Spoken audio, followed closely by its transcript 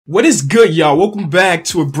What is good, y'all? Welcome back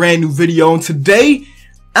to a brand new video, and today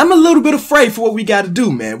I'm a little bit afraid for what we got to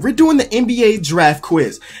do, man. We're doing the NBA draft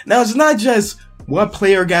quiz. Now, it's not just what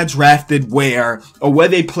player got drafted where or where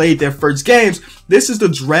they played their first games. This is the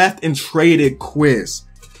draft and traded quiz.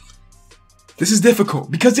 This is difficult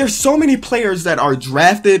because there's so many players that are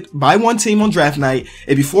drafted by one team on draft night,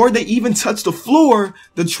 and before they even touch the floor,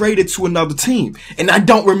 they're traded to another team. And I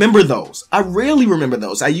don't remember those. I rarely remember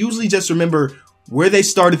those. I usually just remember where they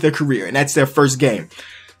started their career, and that's their first game.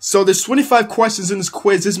 So there's 25 questions in this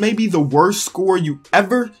quiz. This may be the worst score you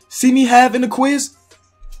ever see me have in a quiz.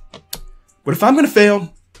 But if I'm going to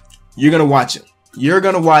fail, you're going to watch it. You're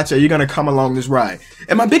going to watch it. You're going to come along this ride.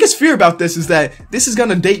 And my biggest fear about this is that this is going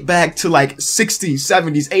to date back to like 60s,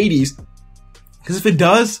 70s, 80s. Because if it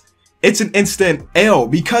does, it's an instant L,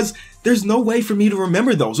 because there's no way for me to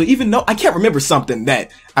remember those. Or even though I can't remember something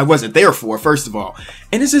that I wasn't there for, first of all.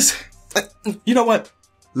 And it's just, you know what?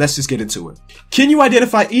 Let's just get into it. Can you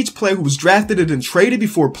identify each player who was drafted and then traded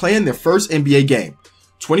before playing their first NBA game?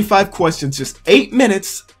 25 questions, just 8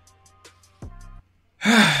 minutes.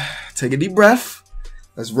 Take a deep breath.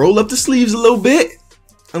 Let's roll up the sleeves a little bit.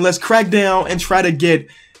 And let's crack down and try to get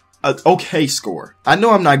an okay score. I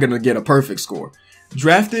know I'm not going to get a perfect score.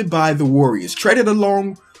 Drafted by the Warriors. Traded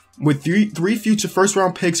along with three future first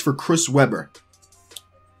round picks for Chris Webber.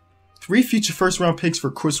 3 future first round picks for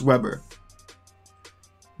Chris Webber.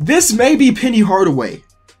 This may be Penny Hardaway.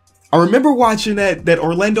 I remember watching that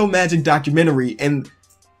Orlando Magic documentary, and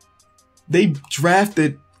they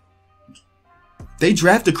drafted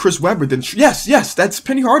Chris Webber. Then yes, that's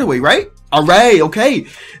Penny Hardaway, right? All right, okay,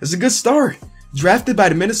 it's a good start. Drafted by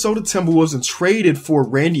the Minnesota Timberwolves and traded for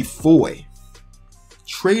Randy Foye.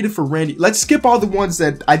 Traded for Randy. Let's skip all the ones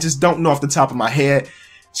that I just don't know off the top of my head.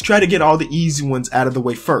 Let's try to get all the easy ones out of the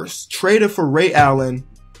way first. Traded for Ray Allen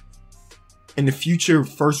and the future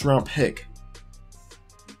first round pick.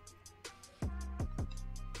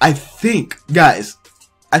 I think, guys,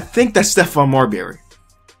 that's Stephon Marbury.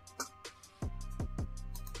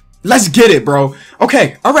 Let's get it, bro.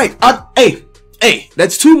 Okay, all right. Hey,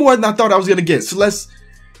 that's 2 more than I thought I was gonna get. So let's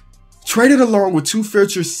trade it along with 2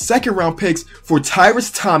 future second round picks for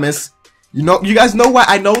Tyrese Thomas. You guys know why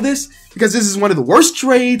I know this? Because this is one of the worst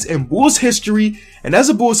trades in Bulls history. And as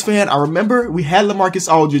a Bulls fan, I remember we had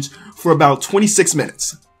LaMarcus Aldridge for about 26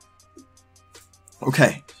 minutes.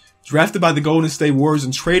 Okay. Drafted by the Golden State Warriors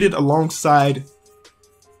and traded alongside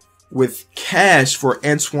with cash for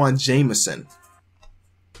Antoine Jameson.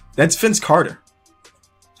 That's Vince Carter.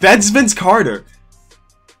 That's Vince Carter.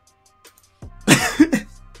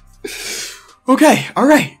 Okay, all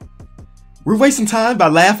right. We're wasting time by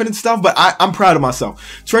laughing and stuff, but I'm proud of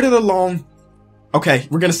myself. Traded along. Okay,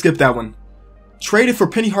 we're going to skip that one. Traded for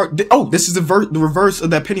Penny Hardaway. Oh, this is the reverse of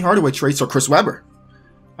that Penny Hardaway trade, so Chris Webber.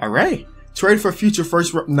 All right. Traded for future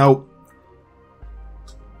first. No.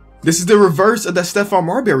 This is the reverse of that Stephon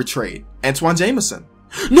Marbury trade. Antoine Jameson.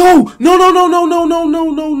 No.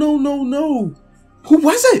 Who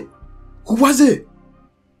was it? Who was it?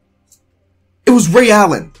 It was Ray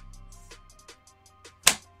Allen.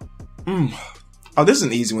 Oh, this is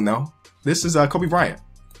an easy one, though. This is Kobe Bryant.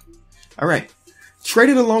 All right.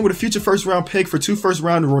 Traded along with a future first round pick for 2 first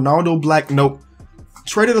round Ronaldo Black. Nope.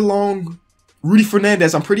 Traded along Rudy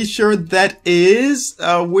Fernandez. I'm pretty sure that is,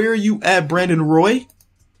 where are you at, Brandon Roy?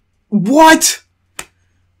 What?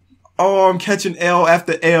 Oh, I'm catching L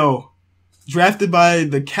after L. Drafted by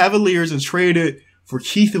the Cavaliers and traded for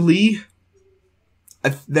Keith Lee.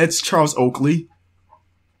 That's Charles Oakley.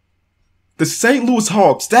 The St. Louis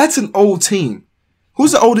Hawks. That's an old team.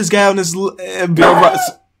 Who's the oldest guy on this? Bill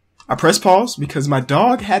Russell. I pressed pause because my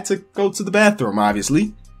dog had to go to the bathroom,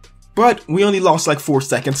 obviously. But we only lost like 4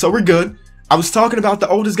 seconds, so we're good. I was talking about the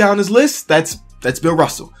oldest guy on this list. That's Bill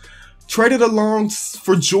Russell. Traded along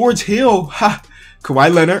for George Hill. Ha.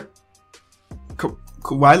 Kawhi Leonard.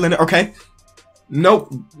 Kawhi Leonard. Okay.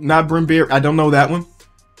 Nope. Not Brim Beard. I don't know that one.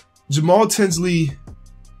 Jamal Tinsley.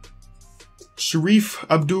 Sharif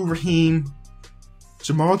Abdul-Rahim.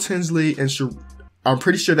 Jamal Tinsley and I'm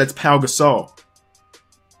pretty sure that's Pau Gasol.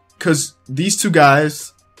 Because these 2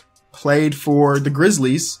 guys played for the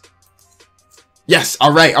Grizzlies. Yes,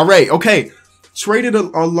 all right, okay. Traded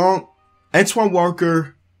along Antoine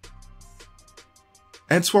Walker.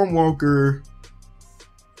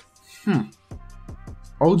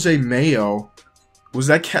 OJ Mayo. Was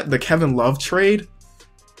that the Kevin Love trade?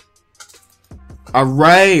 All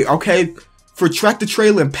right, okay. For Tractor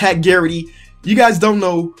Trailer and Pat Garrity. You guys don't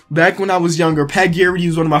know, back when I was younger, Pat Garrity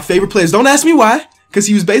was one of my favorite players. Don't ask me why, because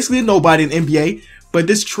he was basically a nobody in NBA. But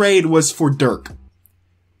this trade was for Dirk.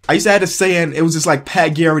 I used to have a saying, it was just like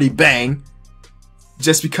Pat Garrity bang.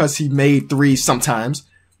 just because he made threes sometimes.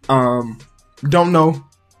 Don't know.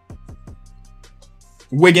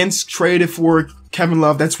 Wiggins traded for Kevin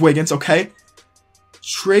Love. That's Wiggins, okay.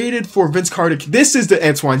 Traded for Vince Carter. This is the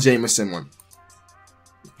Antoine Jameson one.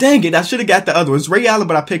 Dang it, I should have got the other one. It's Ray Allen,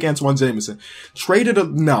 but I picked Antoine Jameson.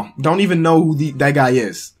 No, don't even know who that guy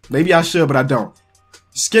is. Maybe I should, but I don't.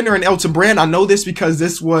 Skinner and Elton Brand. I know this because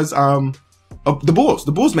this was the Bulls.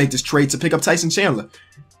 The Bulls made this trade to pick up Tyson Chandler.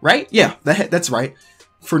 Right? Yeah, that's right.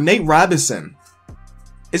 For Nate Robinson.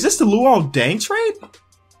 Is this the Luol Deng trade?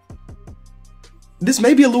 This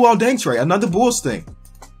may be a Luol Deng trade. Another Bulls thing.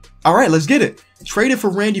 Alright, let's get it. Traded for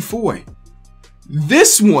Randy Foye.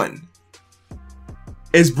 This one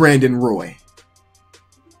is Brandon Roy.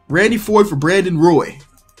 Randy Foye for Brandon Roy.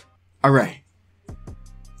 Alright.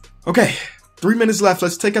 Okay. 3 minutes left.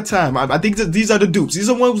 Let's take our time. I think that these are the dupes. These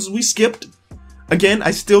are ones we skipped. Again,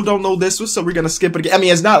 I still don't know this one, so we're going to skip it again. I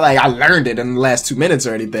mean, it's not like I learned it in the last 2 minutes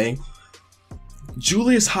or anything.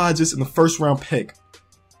 Julius Hodges in the first round pick.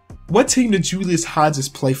 What team did Julius Hodges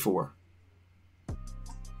play for?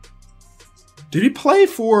 Did he play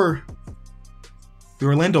for the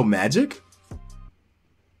Orlando Magic?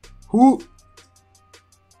 Who?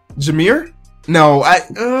 Jameer? No,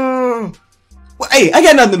 well, hey, I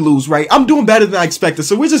got nothing to lose, right? I'm doing better than I expected,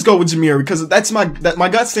 so we'll just go with Jameer because that's my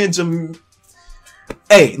gut saying Jameer.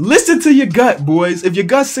 Hey, listen to your gut, boys. If your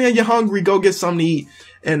gut's saying you're hungry, go get something to eat.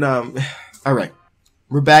 And all right,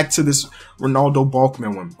 we're back to this Ronaldo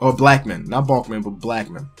Balkman one, or Blackman, not Balkman, but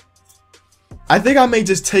Blackman. I think I may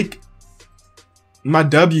just take my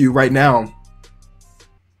W right now.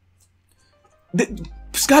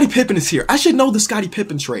 Scottie Pippen is here. I should know the Scottie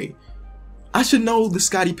Pippen trade. I should know the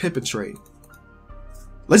Scottie Pippen trade.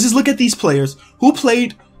 Let's just look at these players who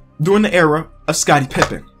played during the era of Scottie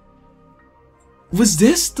Pippen. Was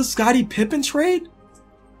this the Scottie Pippen trade?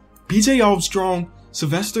 BJ Armstrong,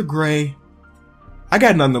 Sylvester Gray. I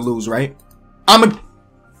got nothing to lose, right? I'm a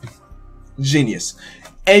genius.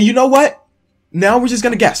 And you know what? Now we're just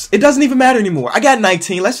gonna guess. It doesn't even matter anymore. I got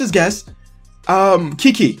 19. Let's just guess.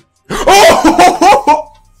 Kiki.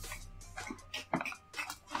 Oh!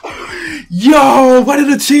 Yo, what are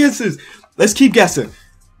the chances? Let's keep guessing.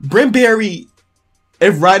 Brent Barry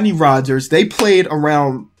and Rodney Rogers, they played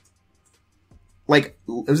around, like,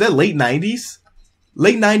 was that late 90s?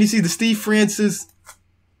 Late 90s, either Steve Francis.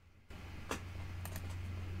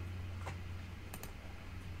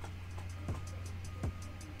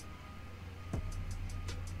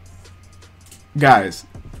 Guys,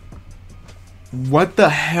 what the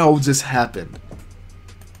hell just happened?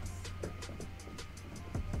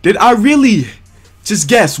 Did I really just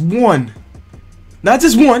guess one? Not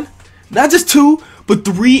just one, not just two, but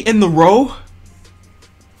 3 in a row?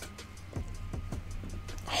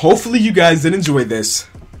 Hopefully you guys did enjoy this.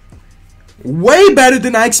 Way better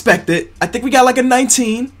than I expected. I think we got like a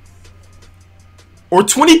 19. Or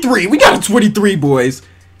 23. We got a 23, boys.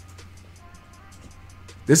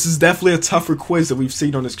 This is definitely a tougher quiz that we've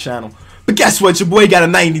seen on this channel. But guess what? Your boy got a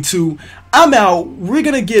 92. I'm out. We're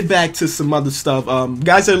going to get back to some other stuff.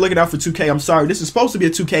 Guys that are looking out for 2K, I'm sorry. This is supposed to be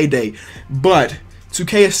a 2K day. But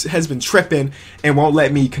 2K has been tripping and won't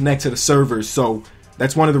let me connect to the servers. So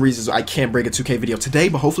that's one of the reasons I can't bring a 2K video today.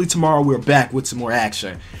 But hopefully tomorrow we're back with some more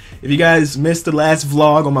action. If you guys missed the last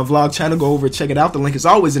vlog on my vlog channel, go over and check it out. The link is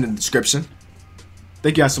always in the description.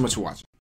 Thank you guys so much for watching.